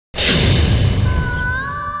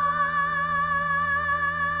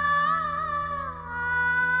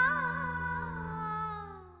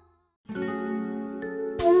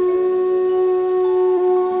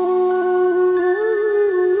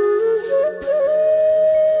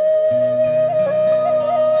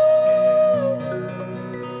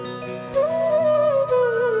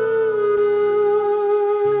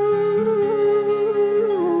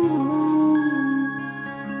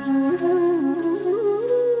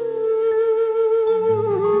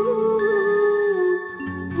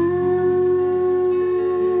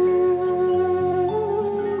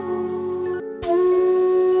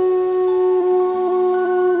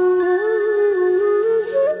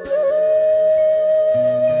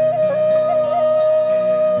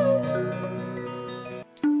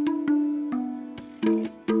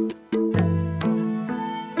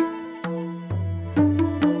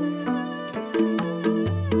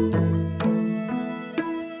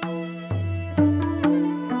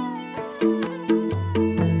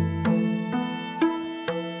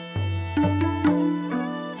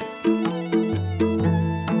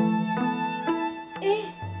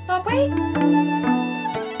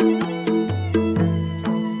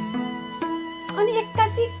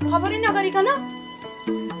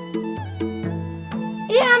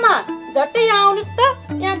झट्टै यहाँ आउनुस् त।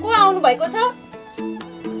 यहाँ को आउनु भएको छ?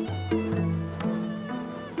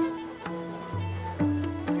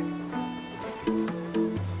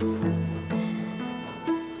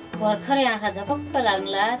 भर्खरै आँखा झपक्क लाग्नु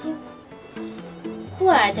लागेको थियो। को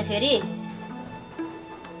आएछ फेरि?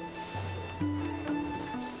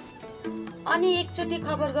 अनि एकचोटि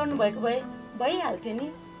खबर गर्नुभएको भए भइहाल्थ्यो नि।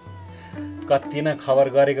 कति न खबर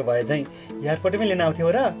गरेको भए चाहिँ एयरपोर्टमै लिन आउँथ्यो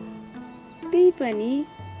र। त्यही पनि।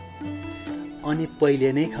 अनि पहिले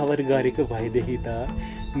नै खबर गरेको भएदेखि त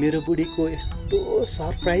मेरो बुढीको यस्तो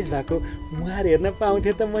सरप्राइज भएको मुहार हेर्न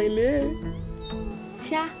पाउँथे त मैले।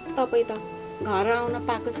 छ्या, तपाईँ त घर आउन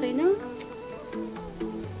पाएको छैन।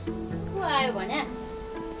 को आयो भने?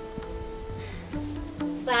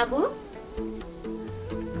 बाबु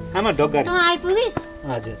आमा ढोका। त आइपुगिस्?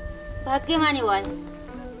 हजुर। भाग्यमानी भएस्।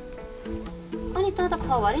 अनि त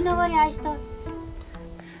खबरै नगरी आइस् त।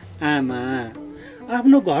 आमा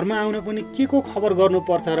आफ्नो घरमा आउन पनि के को खबर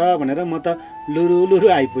गर्नुपर्छ र भनेर म त लुरु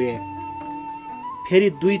आइपुगेँ। फेरि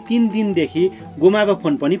 2-3 दिनदेखि गुमाको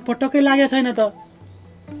फोन पनि पटक्कै लागेको छैन त।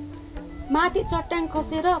 माथि चट्टाङ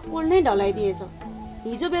खसेर पुल नै ढलाइदिएछ।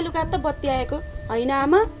 हिजो बेलुका त बत्ती आएको होइन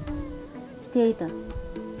आमा? त्यही त,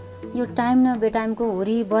 यो टाइम न बेटाइमको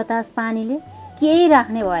हुरी बतास पानीले केही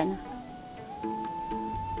राख्ने भएन।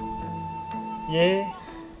 ए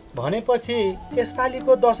भनेपछि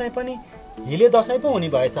यसपालिको दसैँ पनि हिले दसैँ पो हुने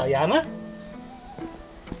भएछ है आमा?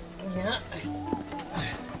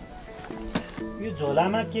 यो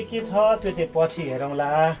झोलामा के छ त्यो चाहिँ पछि हेरौँला।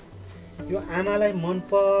 यो आमालाई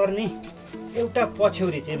मनपर्ने एउटा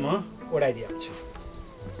पछ्यौरी चाहिँ म ओढाइदिइहाल्छु।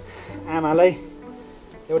 आमालाई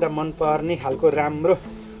एउटा मनपर्ने खालको राम्रो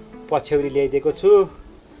पछ्यौरी ल्याइदिएको छु।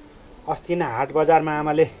 अस्ति नै हाट बजारमा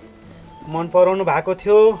आमाले मन पराउनु भएको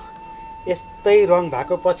थियो यस्तै रङ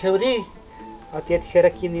भएको पछ्यौरी। त्यतिखेर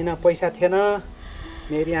किनिन पैसा थिएन।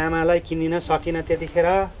 मेरी आमालाई किनिन सकिनँ त्यतिखेर।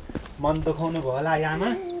 मन दुखाउनु भयो होला आमा।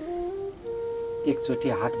 एकचोटि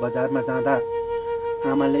हाट बजारमा जाँदा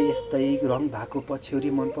आमाले यस्तै रङ भएको पछ्यौरी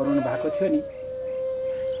मन पराउनु भएको थियो नि।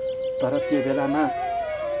 तर त्यो बेलामा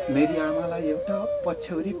मेरी आमालाई एउटा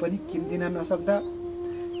पछ्यौरी पनि किन्दिन नसक्दा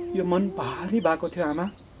यो मन भारी भएको थियो आमा।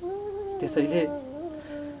 त्यसैले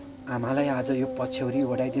आमालाई आज यो पछ्यौरी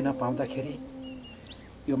ओढाइदिन पाउँदाखेरि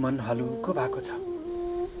यो मन हलुको भएको छ।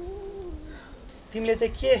 तिमीले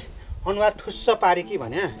चाहिँ के अनुहार ठुस्स पारे कि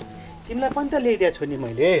भने? तिमीलाई पनि त ल्याइदिएको छु नि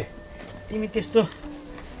मैले। तिमी त्यस्तो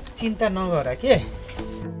चिन्ता नगर के।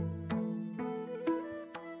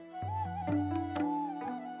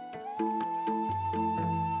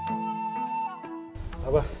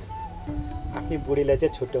 अब आफ्नै बुढीलाई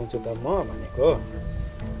चाहिँ छुट्याउँछु त म भनेको।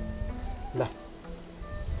 ल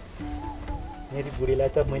मेरी बुढीलाई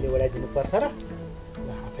त मैले ओढाइदिनु पर्छ र। ल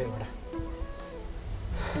आफै ओढा।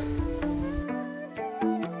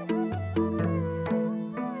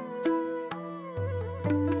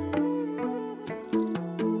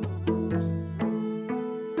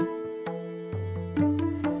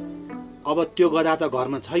 अब त्यो गधा त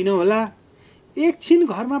घरमा छैन होला। एकछिन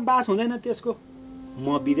घरमा बास हुँदैन त्यसको।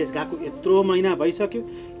 म विदेश गएको यत्रो महिना भइसक्यो,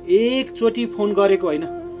 एकचोटि फोन गरेको होइन।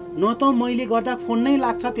 न त मैले गर्दा फोन नै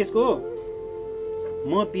लाग्छ त्यसको।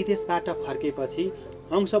 म विदेशबाट फर्केपछि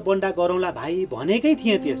अंश बन्डा गरौँला भाइ भनेकै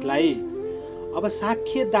थिएँ त्यसलाई। अब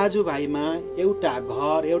साक्षी दाजुभाइमा एउटा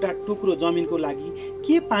घर एउटा टुक्रो जमिनको लागि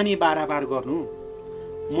के पानी बाराबार गर्नु।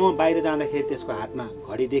 म बाहिर जाँदाखेरि त्यसको हातमा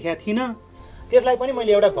घडी देखेको थिइनँ। त्यसलाई पनि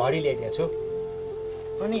मैले एउटा घडी ल्याइदिएको छु।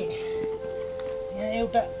 अनि यहाँ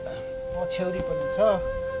एउटा पछ्यौरी पनि छ।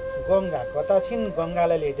 गङ्गा कता छिन्?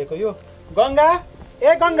 गङ्गालाई ल्याइदिएको यो। गङ्गा,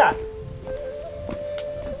 ए गङ्गा,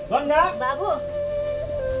 गङ्गा बाबु।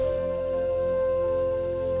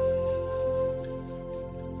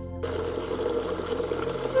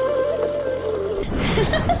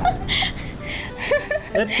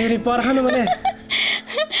 तेरी पर्खनु भने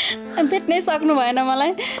भेट्नै सक्नु भएन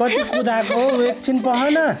मलाई। कति कुदाएको एकछिन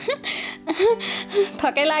पहन।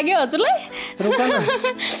 थकै लाग्यो हजुरलाई? रुक न।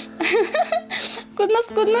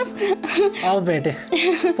 कुद्नुहोस् कुद्नुहोस्। अब भेटे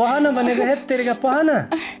पहन भनेको हे तेरिका पहन।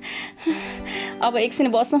 अब एकछिन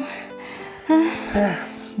बसौँ।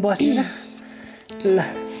 बस्ने र। ल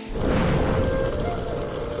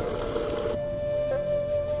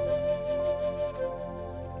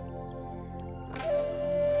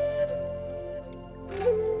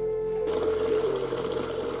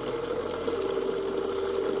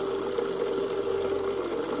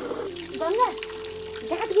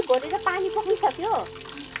पानी पुगिसक्यो।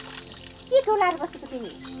 के टोलाएर बसेको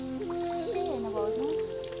तिमी? होइन भाउजू,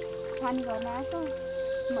 खानी गर्न आएको।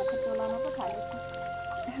 म त टोलामा पो खाएको छु।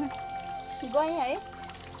 गएँ है।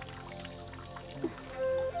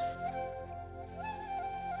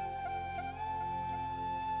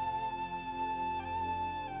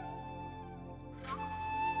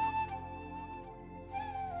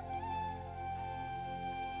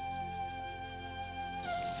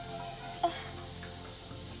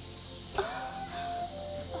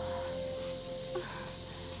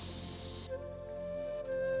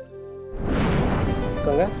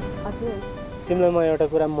 हजुर तिमीलाई म एउटा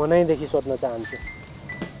कुरा मनैदेखि सोध्न चाहन्छु।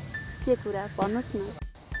 के कुरा भन्नुहोस् न।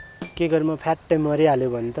 के गरी म फ्याट्टै मरिहाल्यो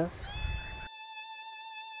भने त?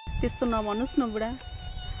 त्यस्तो नभन्नुहोस् न बुढा।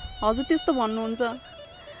 हजुर त्यस्तो भन्नुहुन्छ,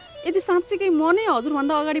 यदि साँच्चीकै म नै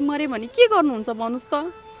हजुरभन्दा अगाडि मरेँ भने के गर्नुहुन्छ भन्नुहोस् त?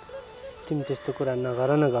 तिमी त्यस्तो कुरा नगर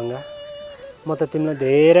न गङ्गा। म त तिमीलाई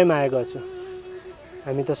धेरै माया गर्छु।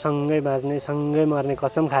 हामी त सँगै बाँच्ने सँगै मर्ने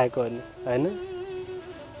कसम खाएको हो नि, होइन?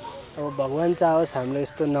 अब भगवान् चाहोस् हाम्रो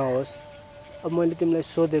यस्तो नहोस्। अब मैले तिमीलाई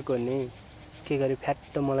सोधेको नि, के गरी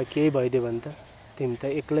फ्याट्ट मलाई केही भइदियो भने त तिमी त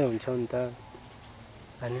एक्लै हुन्छौ नि त,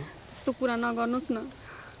 होइन? त्यस्तो कुरा नगर्नुहोस् न।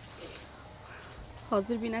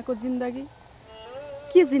 हजुर बिनाको जिन्दगी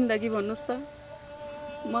के जिन्दगी भन्नुहोस् त?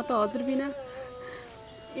 म त हजुर बिना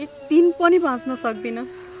एक दिन पनि बाँच्न सक्दिनँ।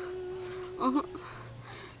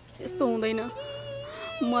 यस्तो हुँदैन।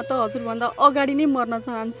 म त हजुरभन्दा अगाडि नै मर्न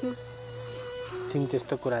चाहन्छु। तिमी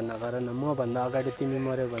त्यस्तो कुरा नगर न। म भन्दा अगाडि तिमी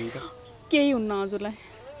मर्यो भने त केही हुन्न हजुरलाई।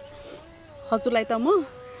 हजुरलाई त म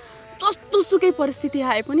जस्तो सुकै परिस्थिति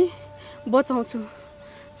आए पनि बचाउँछु,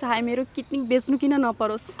 चाहे मेरो किडनी बेच्नु किन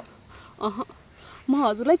नपरोस्। म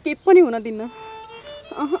हजुरलाई केही पनि हुन दिन्न।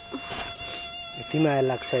 यति माया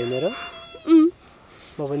लाग्छ है मेरो?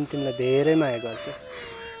 म पनि तिमीलाई धेरै माया गर्छु।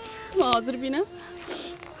 म हजुर बिना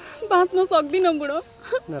बाँच्न सक्दिनँ बुढो।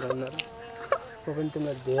 नर म पनि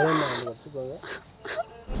तिमीलाई धेरै माया गर्छु गङ्गा।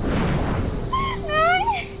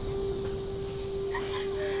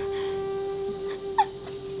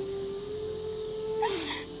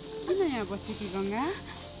 किन यहाँ बसेकी गङ्गा?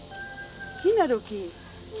 किन रोकी?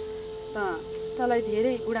 तँलाई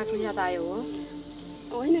धेरै बुढाको याद आयो हो?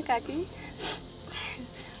 होइन काकी,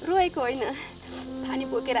 रोएको होइन, पानी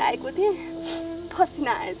बोकेर आएको थिएँ,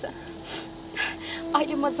 पसिना आएछ।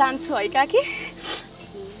 अहिले म जान्छु है काकी।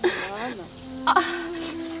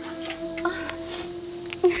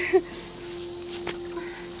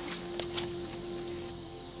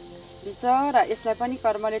 बिचरा यसलाई पनि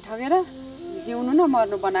कर्मले ठगेर जिउनु न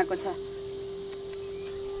मर्नु बनाएको छ।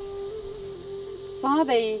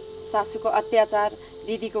 सधैँ सासूको अत्याचार,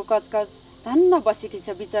 दिदीको कचकच धन्न बसेकी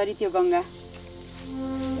छ बिचरी त्यो गङ्गा।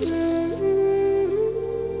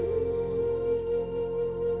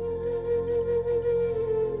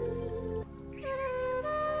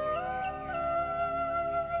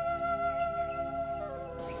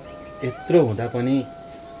 यत्रो हुँदा पनि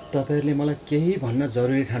तपाईहरुले मलाई केही भन्न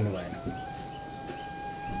जरुरी ठान्नु भएन।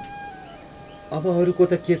 अब अरूको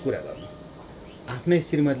त के कुरा गर्नु, आफ्नै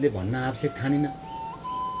श्रीमतीले भन्न आवश्यक ठानिन।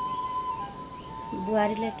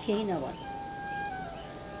 बुहारीलाई केही नभन,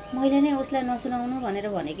 मैले नै उसलाई नसुनाउनु भनेर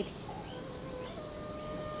भनेकी थिएँ।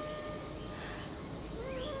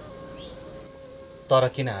 तर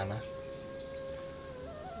किन आमा?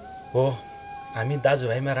 हो, हामी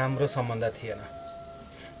दाजुभाइमा राम्रो सम्बन्ध थिएन।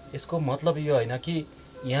 यसको मतलब यो होइन कि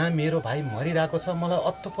यहाँ मेरो भाइ मरिरहेको छ मलाई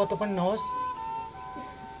अत्तो पत्तो पनि नहोस्।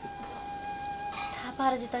 थाहा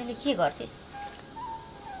पाएर चाहिँ तैँले के गर्थिस्?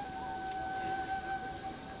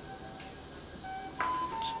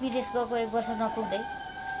 विदेश गएको 1 वर्ष नपुग्दै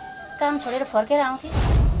काम छोडेर फर्केर आउँथिस्?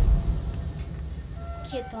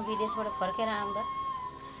 के तँ विदेशबाट फर्केर आउँदा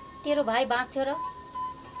तेरो भाइ बाँच्थ्यो र?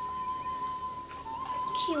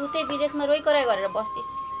 के उतै विदेशमा रोइकराइ गरेर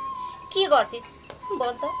बस्थिस्? के गर्थिस्?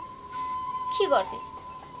 बोल त, के गर्थिस्?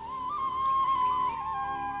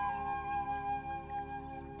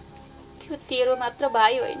 त्यो तेरो मात्र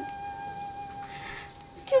भाइ होइन,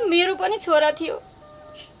 त्यो मेरो पनि छोरा थियो।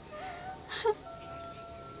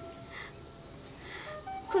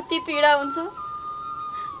 कति पीडा हुन्छ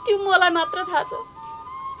त्यो मलाई मात्र थाहा छ।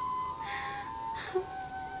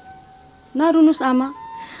 नरुनुस् आमा,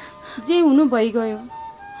 जे हुनु भइगयो।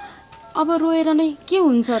 अब रोएर नै के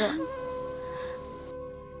हुन्छ र?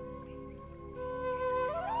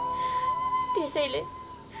 त्यसैले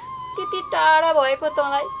त्यति टाढा भएको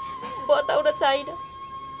तँलाई बताउन चाहिन।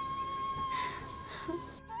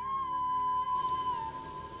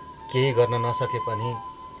 केही गर्न नसके पनि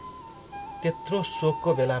त्यत्रो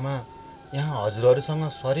शोकको बेलामा यहाँ हजुरहरूसँग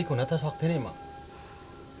सरिक हुन त सक्थे नि म।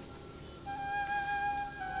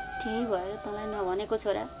 त्यही भएर तँलाई नभनेको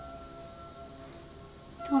छोरा।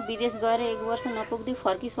 तँ विदेश गएर 1 वर्ष नपुग्दै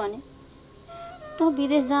फर्किस् भने तँ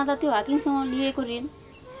विदेश जाँदा त्यो हाकिमसँग लिएको ऋण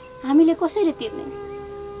हामीले कसरी तिर्ने?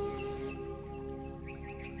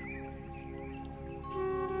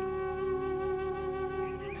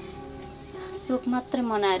 शोक मात्र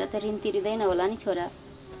मनाएर त ऋण तिरिँदैन होला नि छोरा।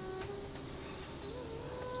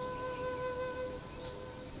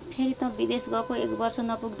 फेरि तँ विदेश गएको 1 वर्ष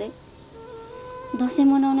नपुग्दै दसैँ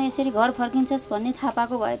मनाउन यसरी घर फर्किन्छस् भन्ने थाहा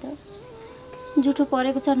पाएको भए त जुठो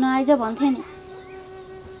परेको छ नआइज भन्थे नि।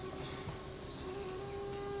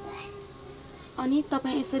 अनि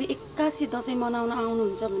तपाईँ यसरी 81 दसैँ मनाउन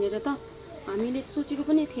आउनुहुन्छ भनेर त हामीले सोचेको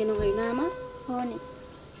पनि थिएनौँ होइन आमा? हो नि,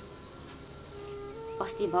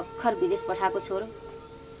 अस्ति भर्खर विदेश पठाएको छोरो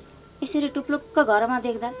यसरी टुप्लुक्क घरमा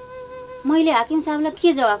देख्दा मैले हाकिम साहबलाई के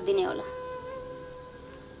जवाफ दिने होला?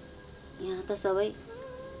 यहाँ त सबै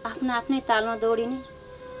आफ्ना आफ्नै तालमा दौडिने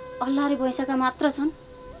अल्लारे पैसाका मात्र छन्।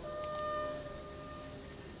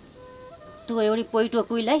 तँ एउटी पोइटो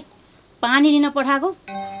कुइलाई पानी लिन पठाएको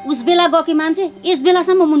उस बेला गएकी मान्छे यस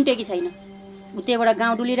बेलासम्म मुन्टेकी छैन। उतैबाट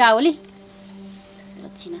गाउँ डुलिरा होली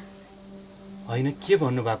लक्षिना। होइन, के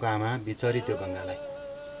भन्नुभएको आमा? बिचरी त्यो गङ्गालाई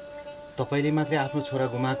तपाईँले मात्रै आफ्नो छोरा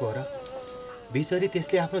गुमाएको हो र? बिचरी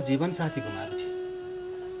त्यसले आफ्नो जीवनसाथी गुमाएको छ।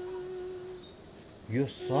 यो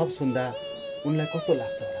सब सुन्दा उनलाई कस्तो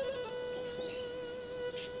लाग्छ होला?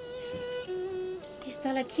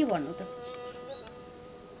 त्यस्तालाई के भन्नु त?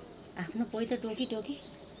 आफ्नो पोइ त टोकी टोकी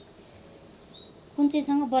कुन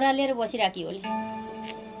चाहिँसँग बरालेर बसिराखी होली।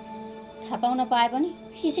 थाहा पाउन पाए पनि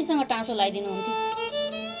त्यसैसँग टाँसो लगाइदिनुहुन्थ्यो।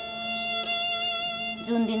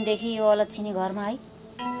 जुन दिनदेखि यो अलक्षिणी घरमा आई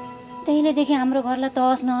त्यहिलेदेखि हाम्रो घरलाई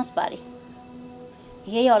तहस नहस पारे।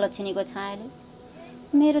 यही अलक्षिणीको छायाले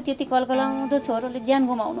मेरो त्यति कलकलाउँदो छोरोले ज्यान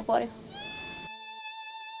गुमाउनु पर्यो।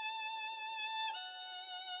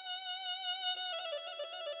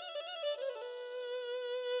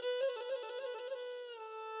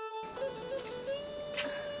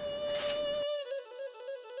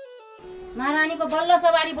 महारानीको बल्ल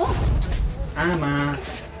सवारी भो। आमा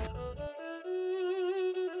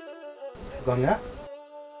गङ्गा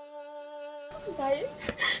भाइ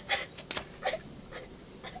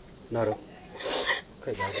नरो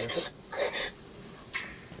खै भाइ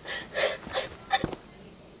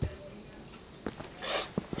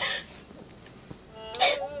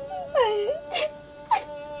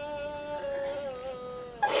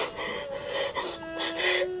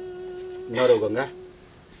नरो गङ्गा।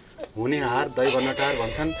 हुने हार दैव नटार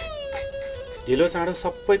भन्छन्। ढिलो चाँडो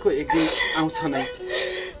सबैको एक दिन आउँछ नै।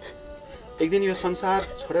 एक दिन यो संसार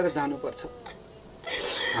छोडेर जानुपर्छ।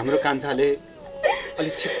 हाम्रो कान्छाले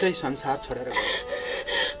अलिक छिट्टै संसार छोडेर गयो।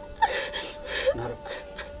 नरो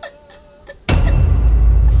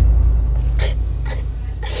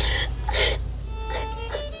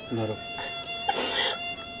नरो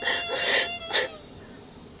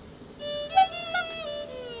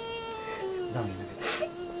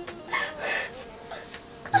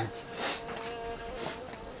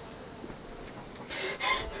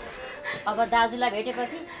अब दाजुलाई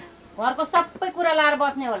भेटेपछि घरको सबै कुरा लाएर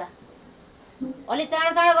बस्ने होला। अलि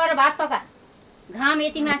चाँडो चाँडो गरेर भात पका। घाम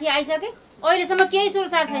यति माथि आइसके अहिलेसम्म केही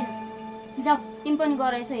सुरसार छैन। जाऊ तिमी पनि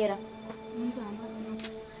गर यसो हेर।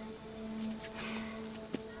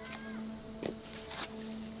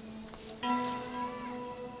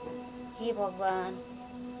 हे भगवान्,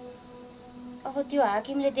 अब त्यो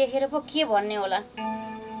हाकिमले देखेर पो के भन्ने होला?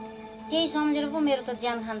 केही सम्झेर पो मेरो त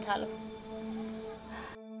ज्यान खान थाल्यो।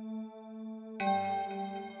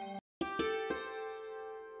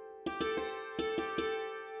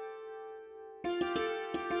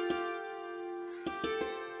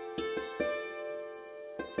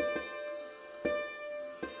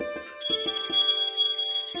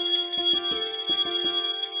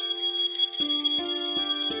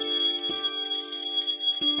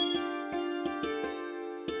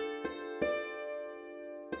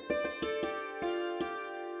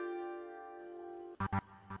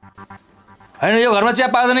 होइन, यो घरमा चिया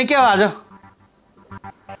पाउँदैन के हो? आज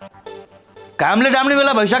कामले डाम्ने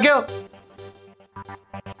बेला भइसक्यो।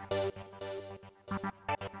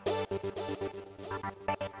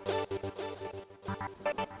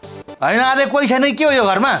 होइन, आज कोही छैन के हो यो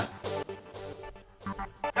घरमा?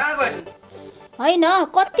 होइन,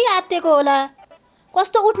 कति आत्तिएको होला।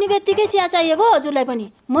 कस्तो उठ्ने बित्तिकै चिया चाहिएको हजुरलाई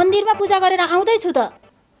पनि? मन्दिरमा पूजा गरेर आउँदैछु त।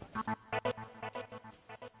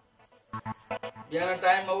 बिहान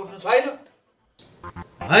टाइममा उठ्नु छैन?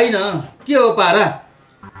 होइन, के हो पारा?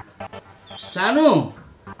 सानो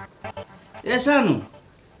ए सानो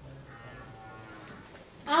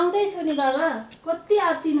आउँदैछु नि बाबा। कति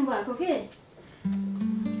आत्तिनु भएको के?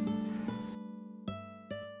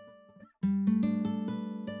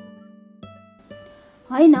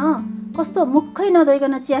 होइन, कस्तो मुखै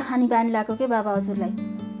नधोइकन चिया खाने बानी लाग्यो के बाबा हजुरलाई?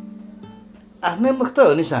 आफ्नै मुख त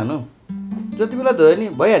हो नि सानो, जति बेला धोयो नि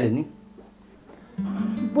भइहाल्यो नि।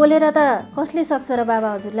 बोलेर त कसले सक्छ र बाबा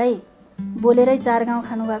हजुरलाई? बोलेरै 4 गाउँ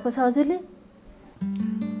खानुभएको छ हजुरले।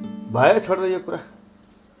 भयो छोड्दा यो कुरा।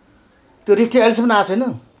 त्यो रिक्टी अहिलेसम्म आएको छैन?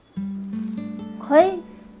 खै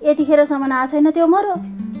यतिखेरसम्म आएको छैन त्यो मरो।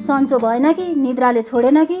 सन्चो भएन कि निद्राले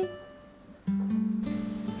छोडेन कि?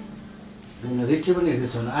 रिक्टी पनि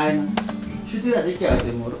हेर्दैछ आएन। सुतिरहेको चाहिँ के हो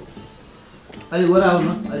त्यो मरो? अलि गएर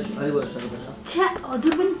आउनु अलि गएर सर्छ छ्या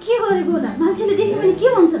हजुर पनि के गरेको होला मान्छेले देखे पनि के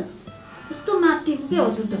भन्छन् कस्तो मात्तिएको के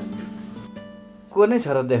हजुर त को नै छ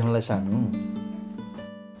र देख्नलाई सानो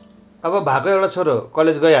अब भएको एउटा छोरो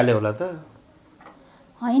कलेज गइहाल्यो होला त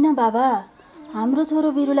होइन बाबा हाम्रो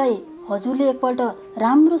छोरो बिरुलाई हजुरले एकपल्ट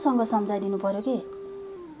राम्रोसँग सम्झाइदिनु पर्यो के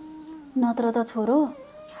नत्र त छोरो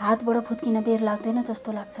हातबाट फुत्किन बेर लाग्दैन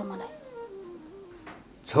जस्तो लाग्छ मलाई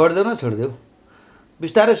छोड्देऊ न छोड्देऊ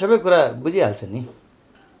बिस्तारै सबै कुरा बुझिहाल्छ नि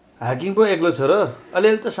हाकिम पो एक्लो छोरो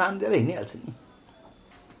अलिअलि त शान दिएर हिँडिहाल्छ नि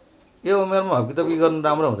यो उमेरमा हकीतकी गर्नु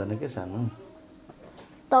राम्रो हुँदैन के सानो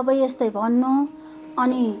तब यस्तै भन्नु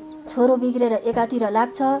अनि छोरो बिग्रेर एकातिर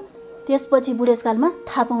लाग्छ त्यसपछि बुढेसकालमा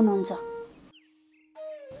थाहा पाउनुहुन्छ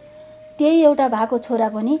त्यही एउटा भएको छोरा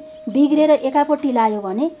पनि बिग्रेर एकापट्टि लायो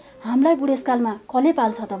भने हामीलाई बुढेसकालमा कसले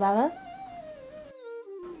पाल्छ त बाबा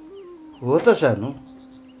हो त सानो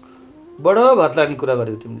बडो घतलानी कुरा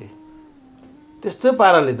गर्यौ तिमीले त्यस्तो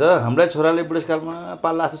पाराले त हामीलाई छोराले बुढेसकालमा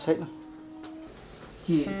पाल्ला जस्तो छैन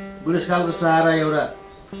कि बुढेसकालको सहारा एउटा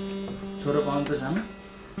छोरो पाउनु त सानो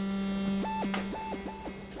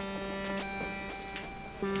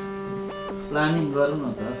प्लानिङ गरौँ न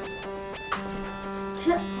त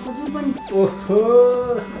हजुर पनि ओहो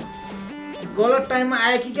गलत टाइममा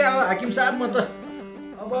आयो कि क्या हो हाकिम साहब म त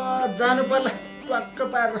अब जानु पर्ला टक्क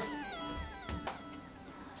पारेर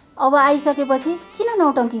अब आइसकेपछि किन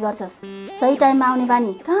नौटङ्की गर्छस् सही टाइममा आउने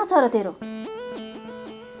बानी कहाँ छ र तेरो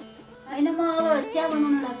होइन म अब चिया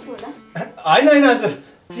बनाउन लाग्छु होला होइन होइन हजुर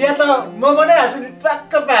चिया त म बनाइहाल्छु नि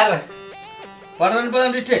टक्क पारेर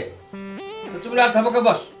पर्दैन रिठे चुपलार थपक्क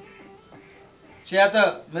बस चिया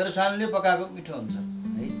त मेरो सानोले पकाएको मिठो हुन्छ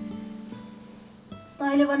है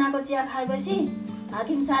तैँले बनाएको चिया खाएपछि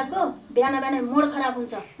हाकिम साहबको बिहान बिहानै मोड खराब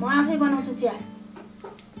हुन्छ म आफै बनाउँछु चिया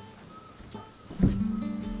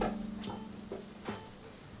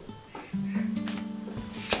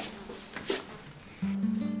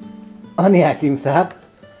अनि हाकिम साहब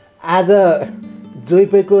आज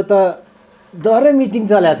जोइपेको त डरै मिटिङ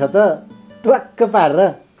चल्या छ त टक्क पारेर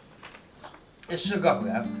यसो गफ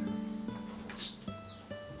यार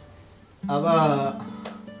अब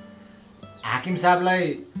हाकिम साहबलाई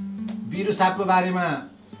बिरु साहबको बारेमा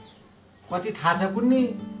कति थाहा छ कुन्नी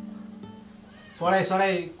पढाइ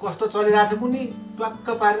सढाइ कस्तो चलिरहेछ कुन्नी टक्क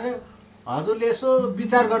पारेर हजुरले यसो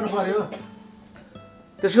विचार गर्नु पर्यो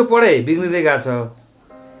त्यसको पढाइ बिग्रिँदै गएको छ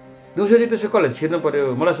दिउँसो चाहिँ त्यसको कलेज छिर्नु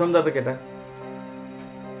पर्यो मलाई सम्झा त केटा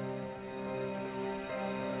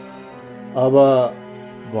अब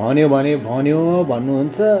भन्यो भने भन्यो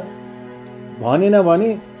भन्नुहुन्छ भनेन भने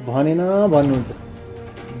भनेन भन्नुहुन्छ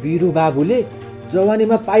बिरु बाबुले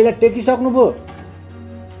जवानीमा पाइला टेकिसक्नुभयो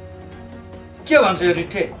के भन्छ यो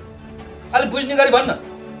रिठे अलि बुझ्ने गरी भन्न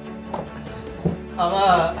अब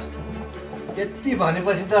यति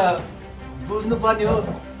भनेपछि त बुझ्नुपर्ने हो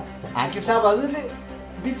हाकिम साहब हजुरले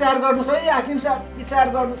विचार गर्नुहोस् है हाकिम साहब विचार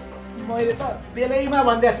गर्नुहोस् मैले त बेलैमा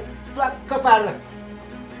भनिदिएको छु टक्क पारेर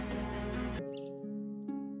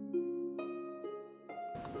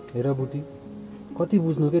हेर बुटी कति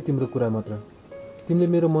बुझ्नु के तिम्रो कुरा मात्र तिमीले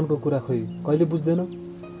मेरो मनको कुरा खोइ कहिले बुझ्दैनौ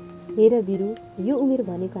हेर बिरु यो उमेर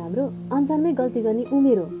भनेको हाम्रो अन्जानमै गल्ती गर्ने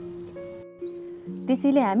उमेर हो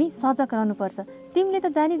त्यसैले हामी सजग रहनुपर्छ तिमीले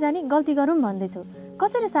त जानी जानी गल्ती गरौँ भन्दैछौ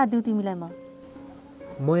कसरी साथ दिउ तिमीलाई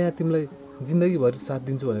म यहाँ तिमीलाई जिन्दगीभरि साथ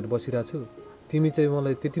दिन्छु भनेर बसिरहेको छु तिमी चाहिँ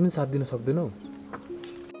मलाई त्यति पनि साथ दिन सक्दैनौ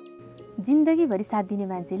जिन्दगीभरि साथ दिने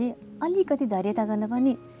मान्छेले अलिकति धैर्यता गर्न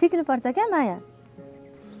पनि सिक्नुपर्छ क्या माया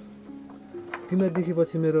तिमीलाई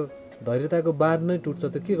देखेपछि मेरो धैर्यताको बार नै टुट्छ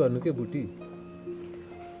त के गर्नु के बुटी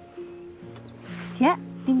छ्या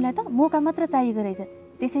तिमीलाई त मौका मात्र चाहिएको रहेछ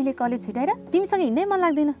त्यसैले कलेज छुटाएर तिमीसँग हिँड्नै मन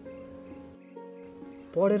लाग्दैन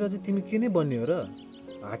पढेर चाहिँ तिमी के नै बन्ने हो र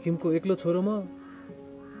हाकिमको एक्लो छोरो म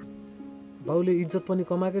बाउले इज्जत पनि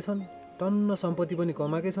कमाएकै छन् टन्न सम्पत्ति पनि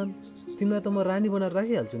कमाएकै छन् तिमीलाई त म रानी बनाएर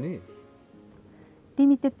राखिहाल्छु नि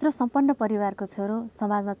तिमी त्यत्रो सम्पन्न परिवारको छोरो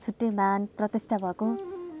समाजमा छुट्टै मान प्रतिष्ठा भएको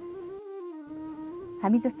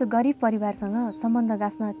हामी जस्तो गरिब परिवारसँग सम्बन्ध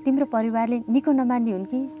गाँच्न तिम्रो परिवारले निको नमान्ने हुन्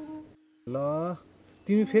कि ल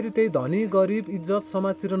तिमी फेरि त्यही धनी गरिब इज्जत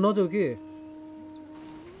समाजतिर नजाऊ के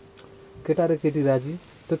केटा र केटी राजी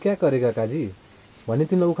त क्या गरेका काजी भने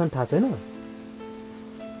तिमीलाई उखान थाहा छैन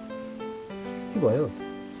के भयो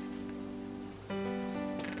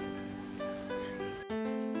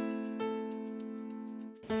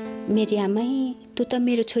मेरी आमै तँ त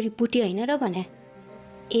मेरो छोरी बुटी होइन र भने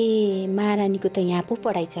ए महारानीको त यहाँ पो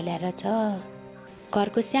पढाइ चलाएर छ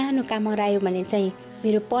घरको सानो काम हरायो भने चाहिँ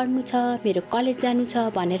मेरो पढ्नु छ मेरो कलेज जानु छ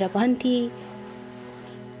भनेर भन्थे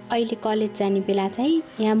अहिले कलेज जाने बेला चाहिँ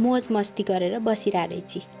यहाँ मोज मस्ती गरेर बसिरहेको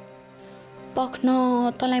रहेछ पख्न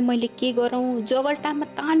तँलाई मैले के गरौँ जगल्टामा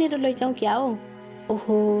तानेर लैजाउँ क्या हो?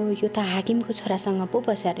 ओहो यो त हाकिमको छोरासँग पो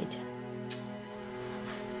बस्या रहेछ।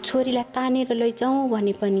 छोरीलाई तानेर लैजाउँ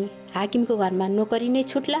भने पनि हाकिमको घरमा नोकरी नै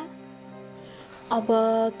छुट्ला। अब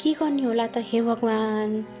के गर्ने होला त हे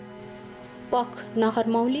भगवान्। पख नखर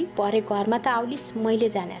मौली परे घरमा त आउलिस मैले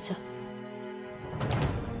जाने छ।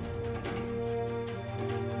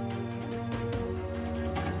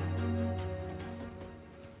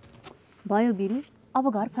 भयो बिरु, अब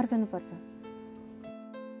घर फर्कनु पर्छ।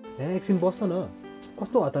 एकछिन बस्छ न,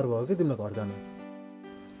 कस्तो हतार भयो कि तिमीलाई घर जानु?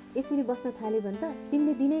 यसरी बस्न थाल्यो भने त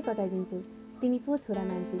तिमीले दिनै कटाइदिन्छौ। तिमी पो छोरा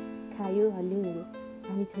मान्छे, खायो हल्ली हुँयो।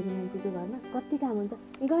 हामी छोरी मान्छेको घरमा कति काम हुन्छ।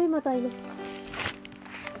 गएँ म त अहिले।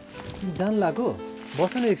 जान लाग्यो,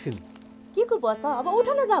 बस न एकछिन। के को बस, अब उठ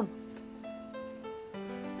न जाऊ।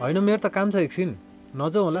 होइन मेरो त काम छ, एकछिन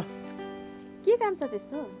नजाऊ होला। के काम छ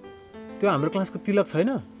त्यस्तो? त्यो हाम्रो क्लासको तिलक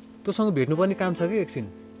छैन, तँसँग भेट्नुपर्ने काम छ कि एकछिन।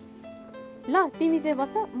 ल तिमी चाहिँ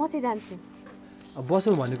बस, म चाहिँ जान्छु। अब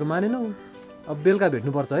बसौँ भनेको मानेनौ, अब बेलुका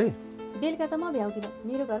भेट्नुपर्छ है। बेलुका त म भ्याउँदिनँ,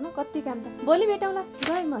 मेरो घरमा कति काम छ। भोलि भेटौँला,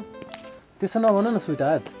 गएँ म। त्यसो नभन न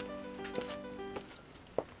स्विटहार्ट।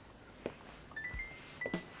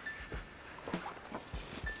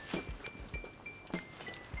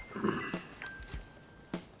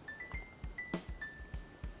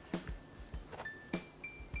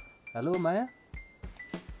 हेलो माया,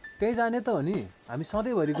 त्यही जाने त हो नि, हामी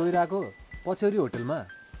सधैँभरि गइरहेको पछ्यौरी होटलमा।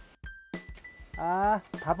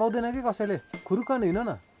 थाहा पाउँदैन कि कसैले, खुरुक्क हिँड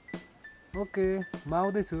न। ओके म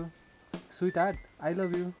आउँदैछु। स्विटहार्ट आई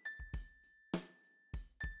लभ यु।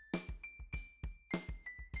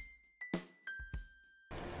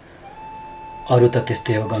 अरू त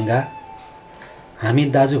त्यस्तै हो गङ्गा। हामी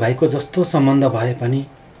दाजुभाइको जस्तो सम्बन्ध भए पनि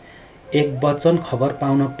एक वचन खबर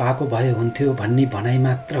पाउन पाएको भए हुन्थ्यो भन्ने भनाइ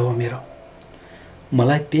मात्र हो मेरो।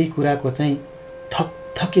 मलाई त्यही कुराको चाहिँ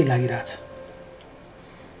थकै लागिरहेछ।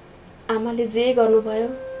 आमाले जे गर्नुभयो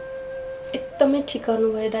एकदमै ठिक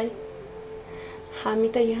गर्नुभयो दाइ। हामी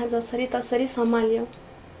त यहाँ जसरी तसरी सम्हाल्यौँ।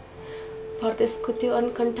 परदेशको त्यो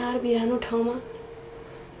अनकन्ठार बिरानो ठाउँमा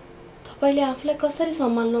तपाईँले आफूलाई कसरी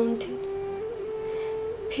सम्हाल्नुहुन्थ्यो?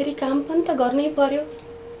 फेरि काम पनि त गर्नै पर्यो।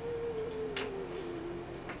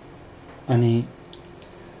 अनि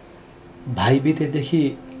भाइ बितेदेखि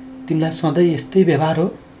तिमीलाई सधैँ यस्तै व्यवहार हो?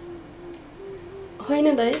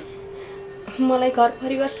 होइन दाइ, मलाई घर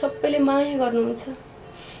परिवार सबैले माया गर्नुहुन्छ।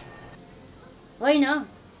 होइन,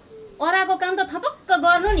 अराको काम त थपक्क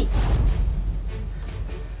गर्नु नि।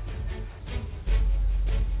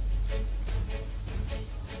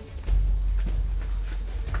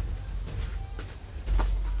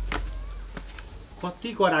 कति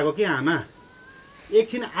कराएको के आमा,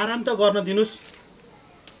 एकछिन आराम त गर्न दिनुस्।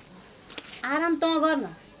 आराम तँ गर्न,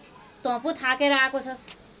 तँ पो थाकेर आएको छस्।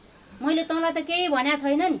 मैले तँलाई त केही भनेको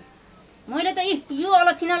छैन नि। मैले त यो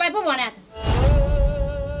अलक्षिणालाई पो भनेको थिएँ।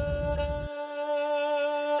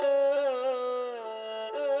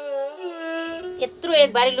 यत्रो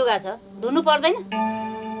एक बारी लुगा छ, धुनु पर्दैन?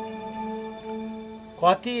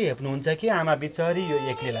 कति हेप्नुहुन्छ कि आमा बिचारी यो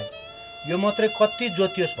एक्लीलाई। यो मात्रै कति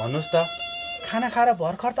जोतियोस् भन्नुहोस् त। खाना खाएर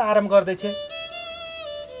भर्खर त आराम गर्दैछ।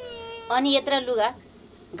 अनि यत्र लुगा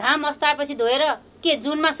घाम अस्ताएपछि धोएर के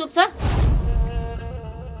जुनमा सुक्छ?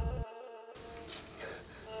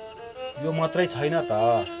 यो मात्रै छैन त,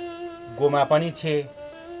 गोमा पनि छे।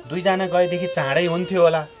 दुईजना गएदेखि चाँडै हुन्थ्यो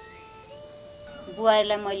होला।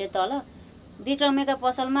 बुहारीलाई मैले तल विक्रमेका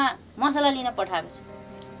पसलमा मसला लिन पठाएको छु।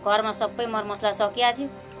 घरमा सबै मरमसला सकिएको थियो।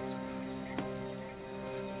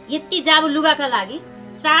 यति जाबु लुगाका लागि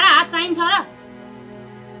चाँडा हात चाहिन्छ र?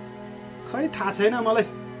 खै थाहा छैन मलाई।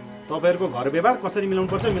 तपाईँहरूको घर व्यवहार कसरी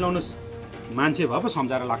मिलाउनुपर्छ मिलाउनुहोस्। मान्छे भए पो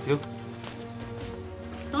सम्झाएर लाग्थ्यो।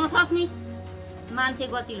 तँ छस् नि मान्छे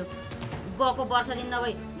गतिलो। गएको वर्ष दिन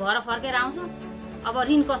नभई घर फर्केर आउँछ। अब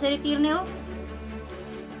ऋण कसरी तिर्ने हो?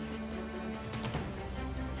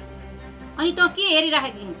 अनि तँ के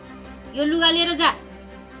हेरिराखेकी? यो लुगा लिएर जा।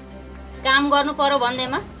 काम गर्नु पर्यो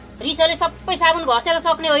भन्दैमा रिसले सबै साबुन घसेर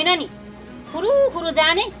सक्ने होइन नि। खुरु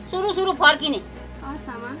जाने, सुरु फर्किने।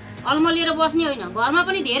 अल्म लिएर बस्ने होइन। घरमा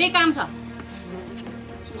पनि धेरै काम छ।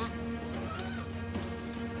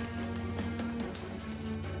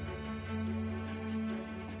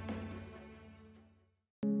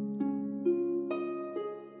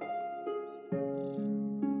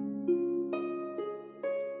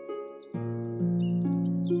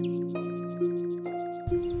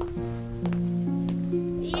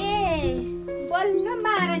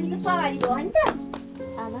 सवारी भयो नि त।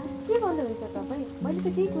 आमा के भन्नुहुन्छ तपाईँ? मैले त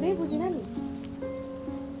केही कुरै बुझिनँ नि।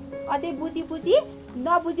 अझै बुझी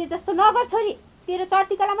नबुझे जस्तो नगर छोरी। तेरो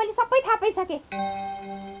चर्तीकला मैले सबै थाहा पाइसकेँ।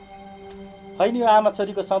 खै नि आमा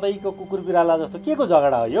छोरीको सधैँको कुकुर बिराला जस्तो के को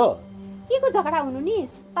झगडा हो यो? के को झगडा हुनु नि?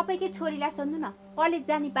 तपाईँकै छोरीलाई सोध्नु न, कलेज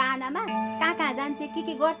जाने बाहनामा कहाँ कहाँ जान्छ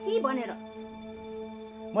के गर्छ भनेर।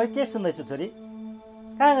 म के सुन्दैछु छोरी?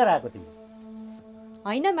 कहाँ गएर आएको तिमी?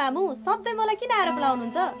 होइन मामु, सधैँ मलाई किन आरोप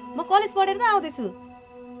लाउनुहुन्छ? म कलेज पढेर त आउँदैछु।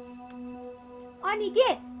 अनि के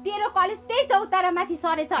तेरो कलेज त्यही चौतारामाथि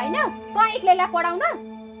सरेछ होइन? त एक्लैलाई पढाउन?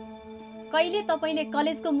 कहिले तपाईँले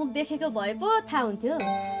कलेजको मुख देखेको भए पो थाहा हुन्थ्यो।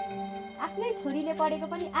 आफ्नै छोरीले पढेको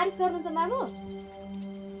पनि आरिस गर्नुहुन्छ मामु?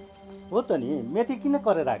 हो त नि, मेथी किन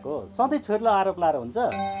गरेर आएको? सधैँ छोरीलाई आरोप लाएर हुन्छ?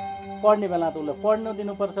 पढ्ने बेला त उसलाई पढ्न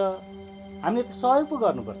दिनुपर्छ, हामीले त सहयोग पो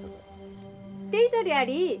गर्नुपर्छ। त्यही त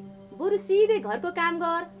ड्याडी, बरु सिधै घरको काम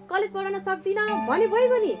गर, कलेज पढाउन सक्दिन भने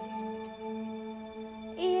भइगयो नि।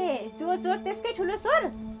 ए जो जोर त्यसकै ठुलो स्वर।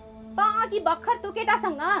 त अघि भर्खर त्यो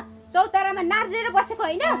केटासँग चौतारामा नारेर बसेको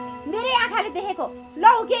होइन? मेरै आँखाले देखेको। ल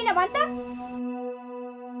उकेन भन् त।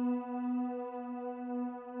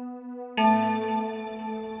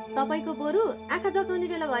 तपाईँको बरु आँखा जचाउने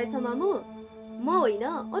बेला भएछ मामु, म होइन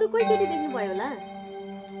अरू कोही केटी देख्नु भयो होला।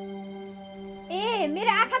 ए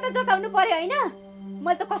मेरो आँखा त जचाउनु पर्यो होइन?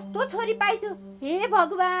 मैले त कस्तो छोरी पाइछु, हे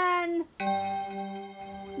भगवान।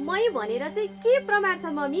 मै भनेर चाहिँ के प्रमाण छ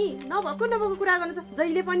मम्मी? नभएको कुरा गर्नु छ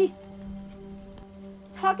जहिले पनि।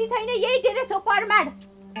 छ कि छैन यही ड्रेस हो प्रमाण।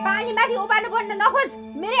 पानी माथि उभार्नु बन्न नखोज,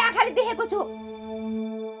 मेरै आँखाले देखेको छु।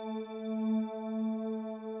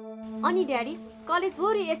 अनि ड्याडी, कलेज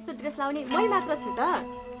भोरि यस्तो ड्रेस लाउने मै मात्र छु त?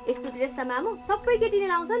 यस्तो ड्रेस त मामु सबै केटीले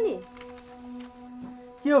लाउँछन् नि।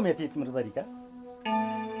 के हो मेथी तिम्रो तरिका?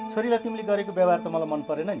 छोरीलाई तिमीले गरेको व्यवहार त मलाई मन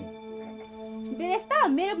परेन नि। ड्रेस त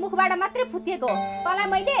मेरो मुखबाट मात्रै फुत्किएको हो। तँलाई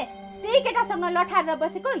मैले त्यही केटासँग लठारेर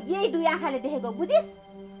बसेको यही दुई आँखाले देखेको, बुझिस्?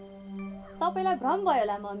 तपाईँलाई भ्रम भयो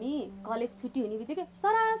होला मम्मी। कलेज छुट्टी हुने बित्तिकै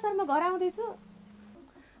सरासर म घर आउँदैछु।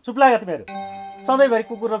 चुप लाग्यो तिमीहरू। सधैँभरि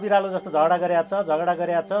कुकुर र बिरालो जस्तो झगडा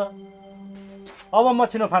गरेछ। अब म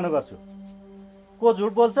छिनोफानो गर्छु। को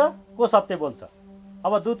झुट बोल्छ, को सत्य बोल्छ।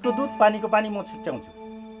 अब दुधको दुध, पानीको पानी म छुट्याउँछु।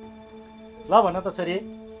 ल भन त छोरी,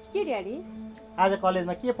 के ड्याडी? आज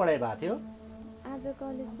कलेजमा के पढाइ भएको थियो? आज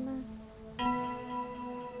कलेजमा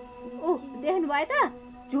देख्नु भयो त,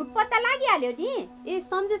 झुट पत्ता लागिहाल्यो नि। ए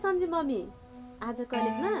सम्झे मम्मी, आज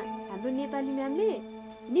कलेजमा हाम्रो नेपाली म्यामले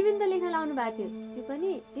निबन्ध लेख्न लाउनु भएको थियो, त्यो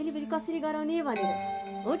पनि डेलिभरी कसरी गराउने भनेर।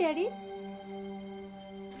 हो ड्याडी?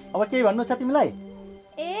 अब केही भन्नु छ तिमीलाई?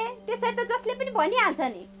 ए त्यसरी त जसले पनि भनिहाल्छ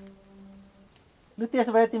नि। लु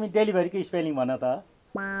त्यसो भए तिमी डेलिभरीको स्पेलिङ भन त।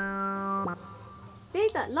 त्यही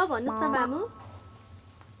त, ल भन्नुहोस् न मामु।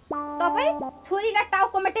 तपाईँ छोरीलाई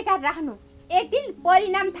टाउकोमा टेकाएर राख्नु, एक दिन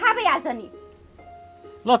परिणाम थाहा भइहाल्छ नि।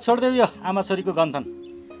 ल छोडिदेऊ यो आमा छोरीको गन्थन।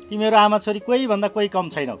 तिमीहरू आमा छोरी कोही भन्दा कोही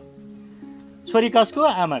कम छैनौ। छोरी कसको?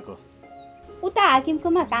 आमाको। उता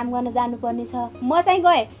हाकिमकोमा काम गर्न जानुपर्ने छ, म चाहिँ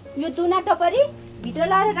गएँ। यो दुना टपरी भित्र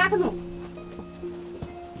लगाएर राख्नु।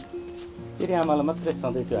 फेरि आमालाई मात्रै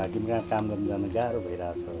सधैँ त्यो हाकिम कहाँ काम गर्न जान गाह्रो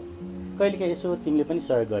भइरहेछ। कहिलेकाहीँ यसो तिमीले पनि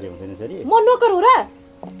सहयोग गरे हुँदैन छोरी? म नोकर हो र?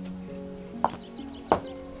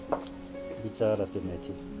 बिचरा त्यो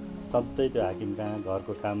मेथी सधैँ त्यो हाकिम कहाँ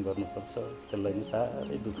घरको काम गर्नुपर्छ, त्यसलाई नि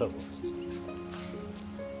साह्रै दुःख भयो।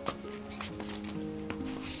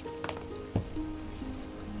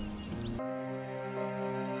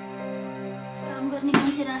 काम गर्ने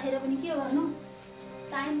मान्छे राखेर पनि के गर्नु?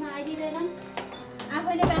 टाइममा आइदिँदैनन्।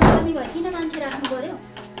 आफैले काम गर्ने भए किन मान्छे राख्नु पर्यो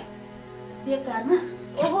बेकारमा?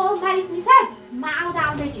 ओहो मालिक निसाब, म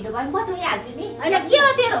आउँदै ढिलो भयो, म धोइहाल्छु नि। होइन के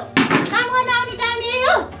हो तेरो? काम गर्न आउने टाइम यही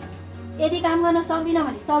हो। यदि काम गर्न सक्दिनँ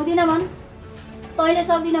भने सक्दिनँ भन्। तैँले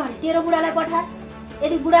सक्दिनँ भने तेरो बुढालाई पठा।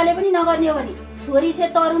 यदि बुढाले पनि नगर्ने हो भने छोरी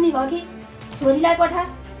चाहिँ तरुनी भयो कि छोरीलाई पठा।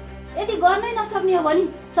 यदि गर्नै नसक्ने हो भने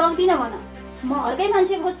सक्दिनँ भन, म अर्कै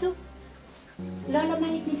मान्छे खोज्छु। ल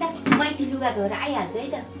मालिक निसाब, म यति लुगा धोएर आइहाल्छु है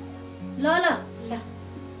त। ल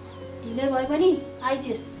ढिलै भए पनि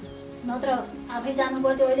आइजेस्, नत्र आफै जानु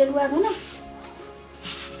पर्थ्यो अहिले लुगा धुन।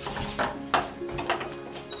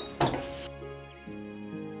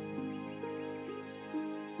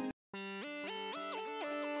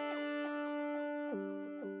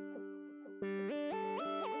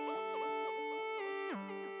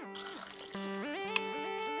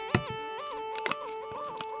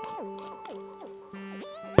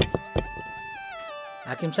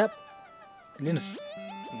 हाकिम साहब लिनुहोस्।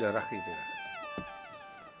 राखिदिएर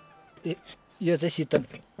ए यो चाहिँ शीतल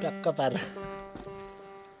टक्क पार।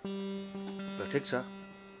 ठिक छ।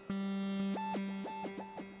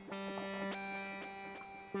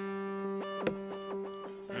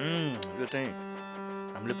 यो चाहिँ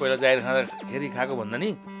हामीले पहिला जाहेर खाँदाखेरि खाएको भन्दा नि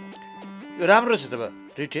यो राम्रो छ त।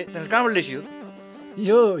 रिठे कहाँबाट ल्याइसियो?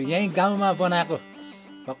 यो यहीँ गाउँमा बनाएको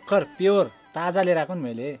भर्खर प्योर ताजा लिएर आएको नि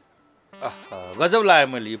मैले। गजब लाग्यो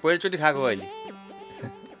मैले यो पहिलोचोटि खाएको अहिले।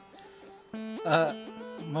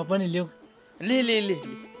 म पनि ल्याउँ? ले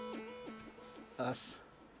हस्।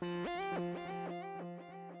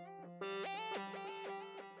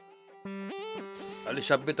 अलि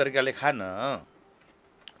सभ्य तरिकाले खा न।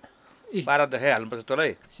 पारा देखाइहाल्नुपर्छ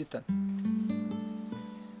तँलाई। शीतल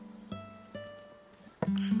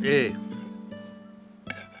ए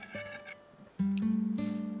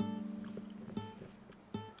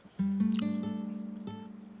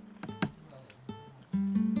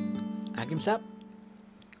हाकिम साहब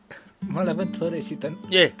मलाई पनि थोरै शीतल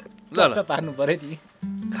ए ल पार्नु पर्यो नि।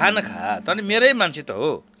 खा न खा, त नि मेरै मान्छे त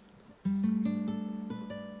हो।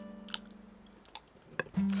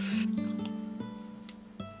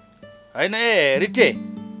 होइन ए रिठे,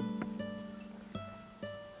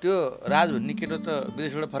 त्यो राज भन्ने केटो त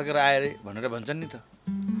विदेशबाट फर्केर आयो अरे भनेर भन्छन् नि त।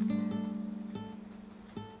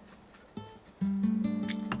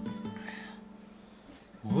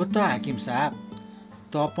 हो त हाकिम साहब,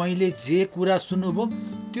 तपाईँले जे कुरा सुन्नुभयो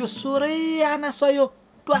त्यो सोरै आना सयो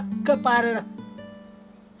ट्वाक्क पारेर।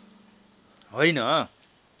 होइन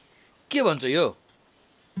के भन्छ यो,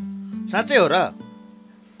 साँच्चै हो र?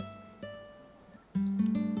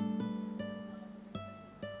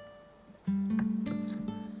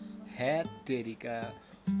 हे तेरिका,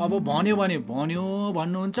 अब भन्यो भने भन्यो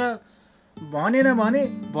भन्नुहुन्छ, भनेन भने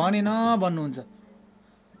भनेन भन्नुहुन्छ।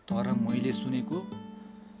 तर मैले सुनेको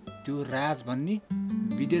त्यो राज भन्ने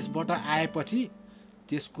विदेशबाट आएपछि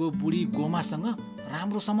त्यसको बुढी गोमासँग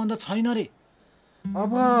राम्रो सम्बन्ध छैन रे।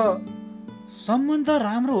 अब सम्बन्ध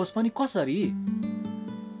राम्रो होस् पनि कसरी?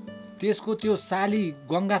 त्यसको त्यो साली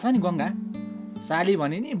गङ्गा छ नि, गङ्गा साली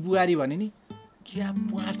भने नि बुहारी भने नि क्या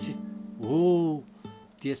पार्छ हो,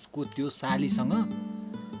 त्यसको त्यो सालीसँग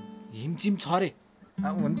हिमचिम छ रे।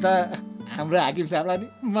 हुन त हाम्रो हाकिम साहबलाई नि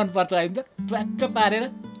मनपर्छ होइन त, ट्वाक्क पारेर।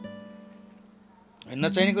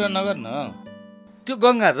 नचाहिने कुरा नगर न। त्यो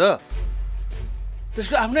गङ्गा त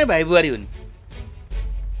त्यसको आफ्नै भाइ बुहारी हो नि,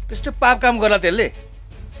 त्यस्तो पाप काम गर्ला त्यसले?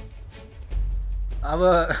 अब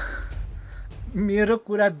मेरो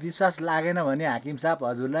कुरा विश्वास लागेन भने हाकिम साहब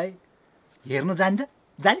हजुरलाई हेर्नु जान्छ?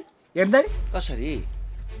 हेर्नु जाने कसरी?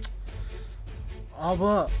 अब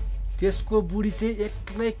त्यसको बुढी चाहिँ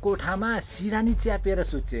एक्लै कोठामा सिरानी च्यापेर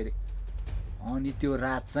सुत्छ अरे, अनि त्यो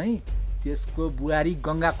रात चाहिँ त्यसको बुहारी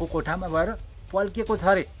गङ्गाको कोठामा गएर पल्केको छ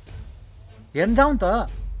अरे। हेर्न जाउँ त?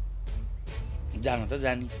 जानु त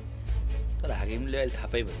जाने, तर हाकिमले अहिले थाहा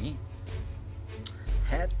पाइ भने।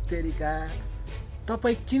 हे तेरिका,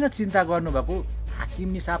 तपाईँ किन चिन्ता गर्नुभएको? हाकिम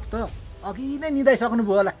नि साहब त अघि नै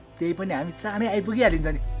निदाइसक्नुभयो होला, त्यही पनि हामी चाँडै आइपुगिहालिन्छ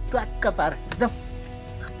नि। ट्वाक्क पार जाउँ।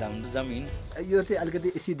 जाउँ त जाउँ। यो चाहिँ अलिकति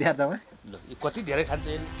सिध्याएर जाउँ। ल यो कति धेरै खान्छ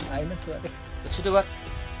यसले? होइन थोरै। छिटो गर।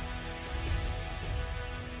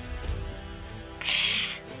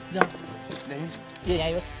 जाउँ। यही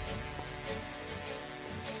आइयोस्।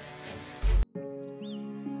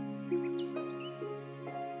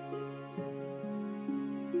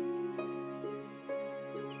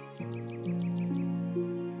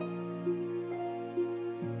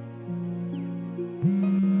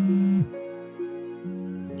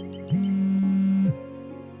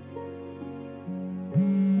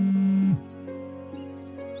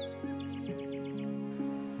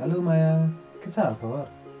 हेलो माया, के छ हालखबर?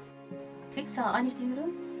 ठिक छ, अनि तिम्रो?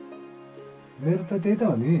 मेरो त त्यही त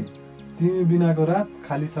हो नि, तिमी बिनाको रात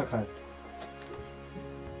खाली छ खाट।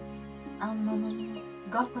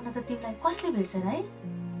 गफ गर्न त तिमीलाई कसले भेट्छ है?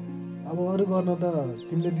 अब अरू गर्न त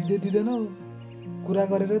तिमीले दिँदैनौ, कुरा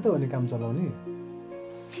गरेर त हो नि काम चलाउने।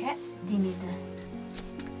 छ्या तिमी त।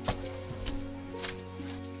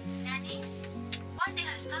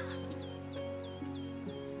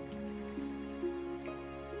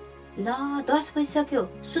 ल 10 बजिसक्यो,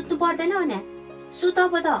 सुत्नु पर्दैन भने सुत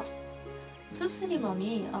अब त। सुत्छु नि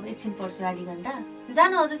मम्मी, अब एकछिन पढ्छु आधी घन्टा।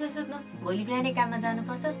 जानु अझै चाहिँ सुत्नु, भोलि बिहानै काममा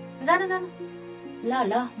जानुपर्छ। जानु जानु। ल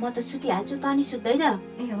म त सुतिहाल्छु, त नि सुत्दैन?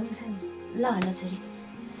 ए हुन्छ नि। ल छोरी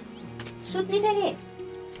सुत्ने फेरि।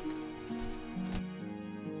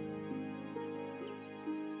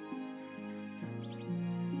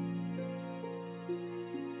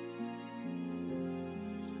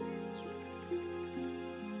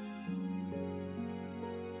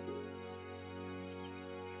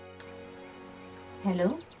 हेलो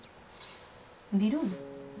बिरु,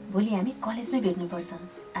 भोलि हामी कलेजमै भेट्नुपर्छ।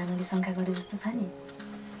 आमाले शङ्का गरे जस्तो छ नि।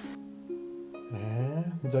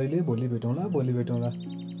 जहिले भोलि भेटौँला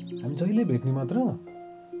हामी जहिले भेट्ने मात्र।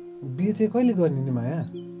 बिहे चाहिँ कहिले गर्ने नि माया?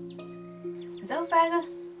 जाऊ पागल।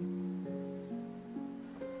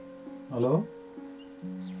 हेलो,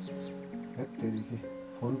 तेरी के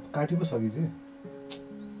फोन काटी पो सकि चाहिँ।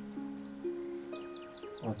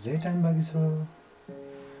 अझै टाइम बाँकी छ,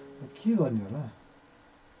 के गर्ने होला?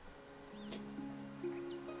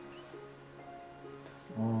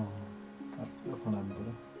 फोन आउनु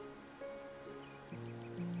पर्यो।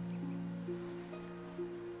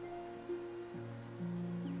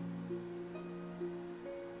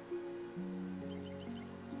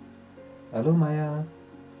 हेलो माया,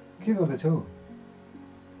 के गर्दैछौ?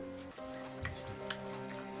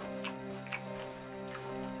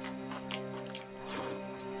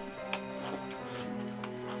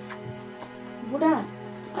 बुढा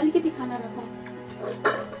अलिकति खाना राखौँ।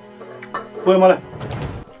 पुग्यो मलाई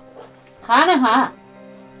खाना खा,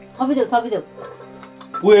 थपिदेऊ थपिदेऊ।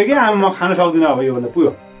 पुग्यो कि आमा, म खान सक्दिनँ अब, योभन्दा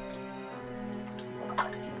पुग्यो।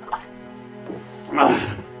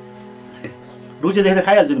 रुचि देखेर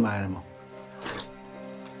खाइहाल्छु नि माया म।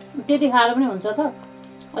 त्यति खाएर पनि हुन्छ त,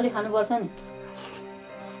 अलिक खानुपर्छ नि।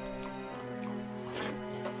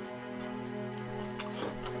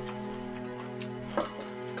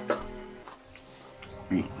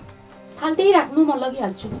 फाल्टै राख्नु, म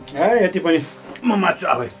लगिहाल्छु। यति पनि म मात्छु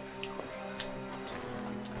आफै।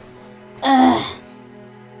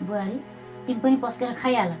 बुहारी तिमी पनि पस्केर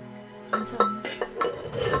खाइहाल।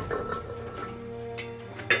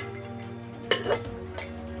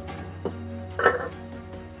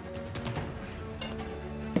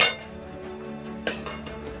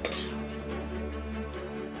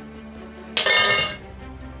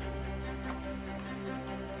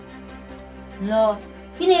 ल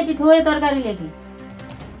किन यति थोरै तरकारी लेखी?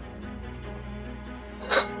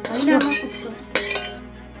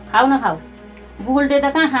 खाउ न खाऊ, बुगुल्टे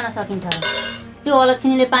त कहाँ खान सकिन्छ र? त्यो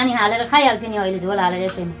अलक्षिणीले पानी हालेर खाइहाल्छ नि अहिले, झोल हालेर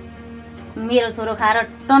यसैमा। मेरो छोरो खाएर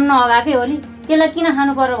टन्न अगाएकै हो नि, त्यसलाई किन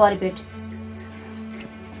खानु पर्यो भरिपेट?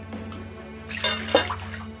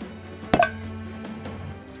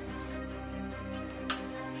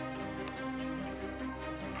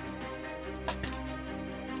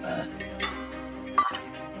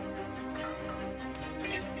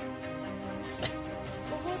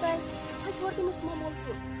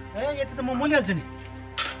 यति त म मोलिहाल्छु नि।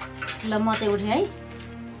 ल म चाहिँ उठेँ है।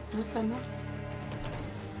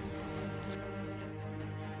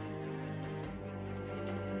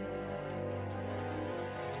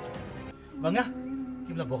 गङ्गा,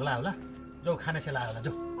 तिमीलाई भोक लाग्यो होला, जाऊ खाना सेला होला,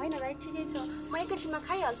 जाऊ। होइन दाइ, ठिकै छ, म एकैछिनमा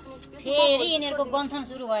खाइहाल्छु नि। फेरि यिनीहरूको गन्थन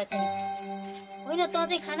सुरु भएछ नि। होइन तँ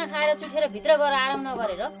चाहिँ खाना खाएर चुठेर भित्र गएर आराम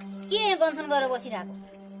नगरेर के यहाँ गन्थन गरेर बसिरहेको?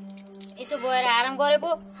 यसो गएर आराम गरे पो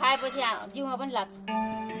खाएपछि जिउमा पनि लाग्छ।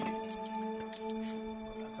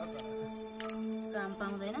 काम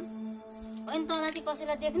पाउँदैन होइन, तँलाई चाहिँ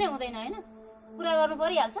कसैलाई देख्नै हुँदैन होइन, कुरा गर्नु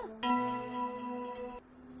परिहाल्छ।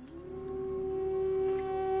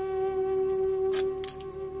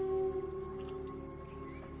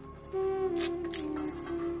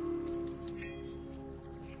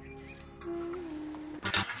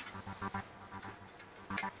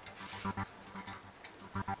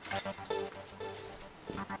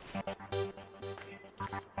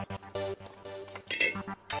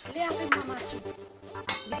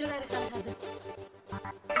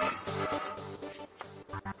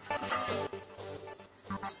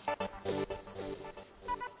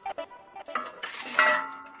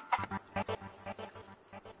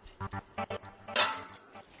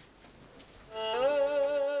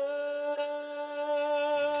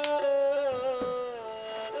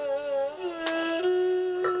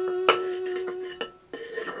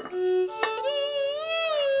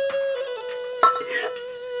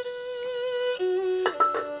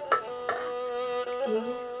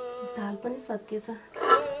 दाल पनि सकिएछ।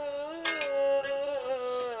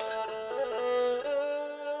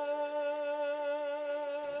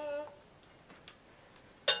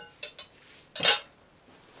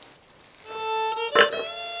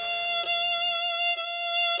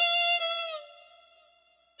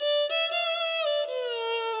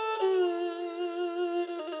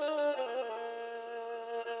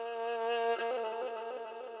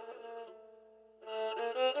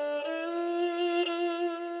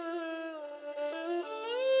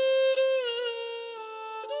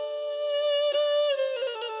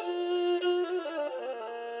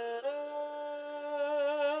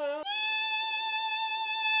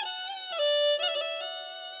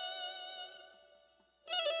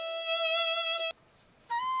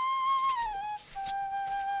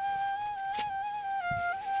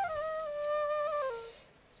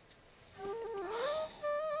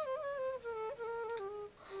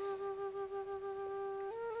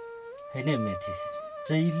 होइन मेथी,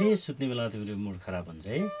 जहिले सुत्ने बेला तिम्रो मुड खराब हुन्छ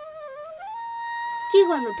है। के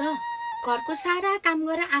गर्नु त, घरको सारा काम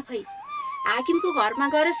गर आफै, हाकिमको घरमा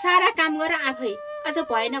गएर सारा काम गर आफै, अझ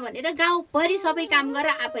भएन भनेर गाउँभरि सबै काम गर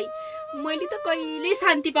आफै। मैले त कहिल्यै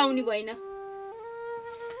शान्ति पाउने भएन।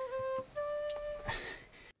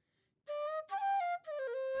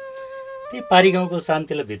 त्यही पारी गाउँको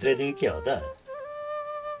शान्तिलाई भित्राइदिनु के हो त?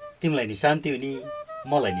 तिमीलाई नि शान्ति हुने,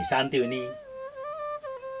 मलाई नि शान्ति हुने।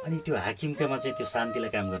 अनि त्यो हाकिमकामा चाहिँ त्यो शान्तिलाई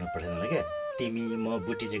काम गर्न पठाउँदैन क्या। तिमी म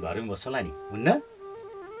बुटी चाहिँ घरमै बसौँला नि, हुन्न?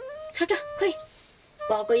 छोटा खोइ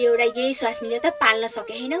भएको एउटा यही स्वास्नीले त पाल्न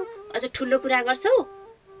सके हैनौ, अझ ठुलो कुरा गर्छौ।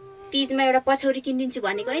 तीजमा एउटा पछौरी किनिदिन्छु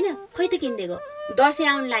भनेको होइन, खोइ त किनिदिएको। दसैँ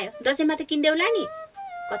आउन लाग्यो, दसैँमा त किनिदेऊला नि।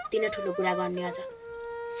 कति न ठुलो कुरा गर्ने, अझ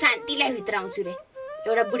शान्तिलाई भित्र आउँछु रे।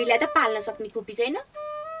 एउटा बुढीलाई त पाल्न सक्ने कुपी छैन।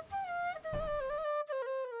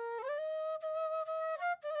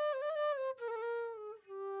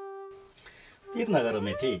 पिर नगर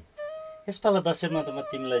मेथी, यसपाला दसैँमा त म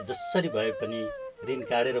तिमीलाई जसरी भए पनि ऋण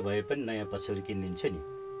काटेर भए पनि नयाँ पछौरी किनिदिन्छु नि।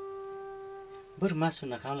 बरु मासु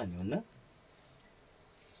नखाउला नि, हुन्न?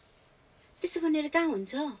 त्यसो भनेर कहाँ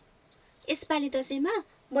हुन्छ? यसपालि दसैँमा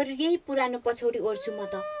बरु यही पुरानो पछौरी ओर्छु म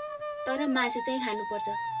त। तर मासु चाहिँ खानुपर्छ।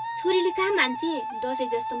 छोरीले कहाँ मान्छे? दसैँ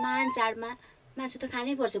जस्तो महान चाडमा मासु त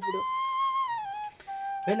खानै पर्छ बुढो।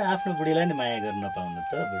 होइन, आफ्नो बुढीलाई नि माया गर्न नपाउनु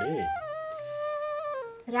त बुढी।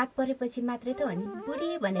 रात परेपछि मात्रै त हो नि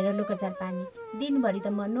बुढी भनेर लोकचार पार्ने। दिनभरि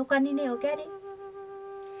त म नोकर्नी नै हो क्या रे।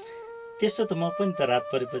 त्यसो त म पनि त रात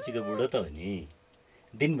परेपछिको बुढो त हो नि।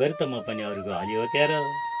 दिनभरि त म पनि अरूको हली हो क्या र।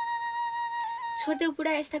 छोड्देऊ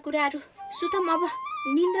बुढा यस्ता कुराहरू। सुतम अब,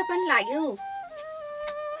 निन्द्रा पनि लाग्यो।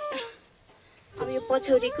 अब यो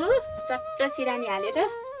पछौरीको चट्ट सिरानी हालेर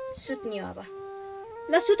सुत्ने हो अब।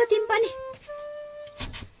 ल सुत तिमी पनि।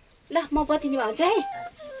 ल म बत्ती निभाउँछु है।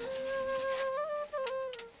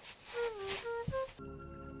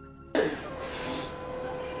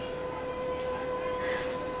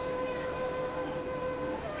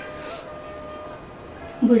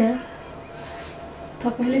 बुढा,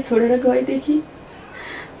 तपाईँले छोडेर गएदेखि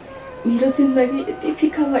मेरो जिन्दगी यति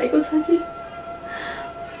फिक्का भएको छ कि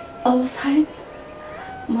अब सायद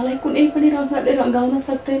मलाई कुनै पनि रङले रङ्गाउन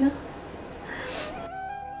सक्दैन।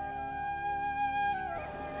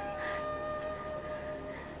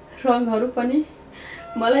 रङहरू पनि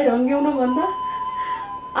मलाई रङ्ग्याउन भन्दा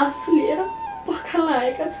आँसु लिएर पखाल्न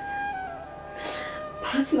आएका छन्।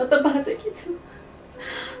 बाँच्न त बाँचेकी छु,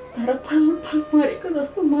 तर फल मरेको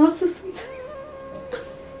जस्तो महसुस हुन्छ।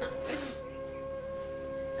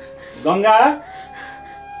 गङ्गा,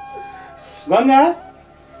 गङ्गा,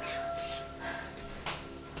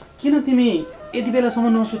 किन तिमी यति बेलासम्म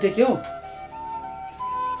नसुते के हो?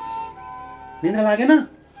 निन्द्रा लागेन?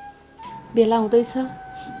 बेला हुँदैछ,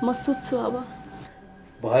 म सुत्छु अब।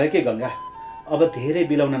 भयो के गङ्गा, अब धेरै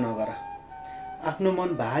बिलाउन नगर। आफ्नो मन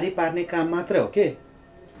भारी पार्ने काम मात्र हो के।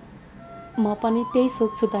 म पनि त्यही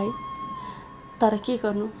सोच्छु दाइ, तर के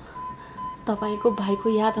गर्नु, तपाईँको भाइको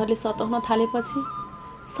यादहरूले सताउन थालेपछि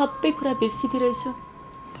सबै कुरा बिर्सिदिरहेछु।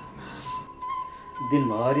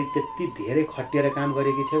 दिनभरि त्यति धेरै खटिएर काम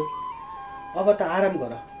गरेकी छेउ, अब त आराम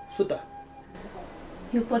गर, सुत।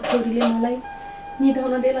 यो पछौरीले मलाई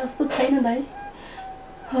निदाउन देला जस्तो छैन दाइ,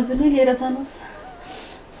 हजुर नै लिएर जानुहोस्।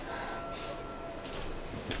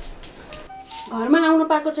 घरमा आउनु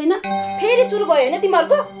पाएको छैन, फेरि सुरु भयो होइन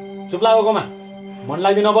तिमीहरूको? चुप लाग गोमा, मन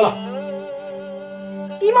लाग्दैन बोल।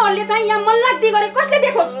 तिमीहरूले चाहिँ यहाँ मन लाग्दै गरे कसले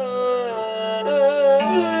देखोस्?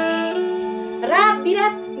 रात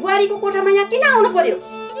बिरात बुहारीको कोठामा यहाँ किन आउनु पर्यो?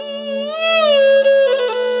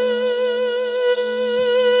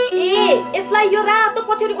 ए, यसलाई यो रातो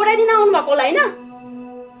पछौरी ओढाइदिन आउनु भएको होला होइन?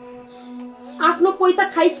 आफ्नो पोइ त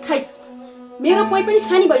खाइस खाइस, मेरो पोइ पनि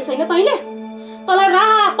खानी भइसैन तैँले? तँलाई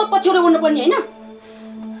रातो पछौरी ओढ्नु पर्ने होइन?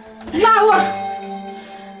 ला हो।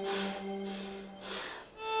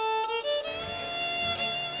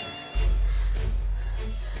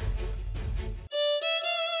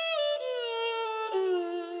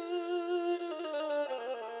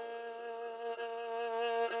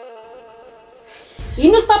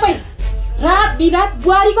 हिँड्नुहोस् तपाईँ। रात बिरात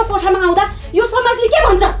बुहारीको कोठामा आउँदा यो समाजले के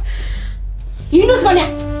भन्छ? हिँड्नुहोस् भन्या।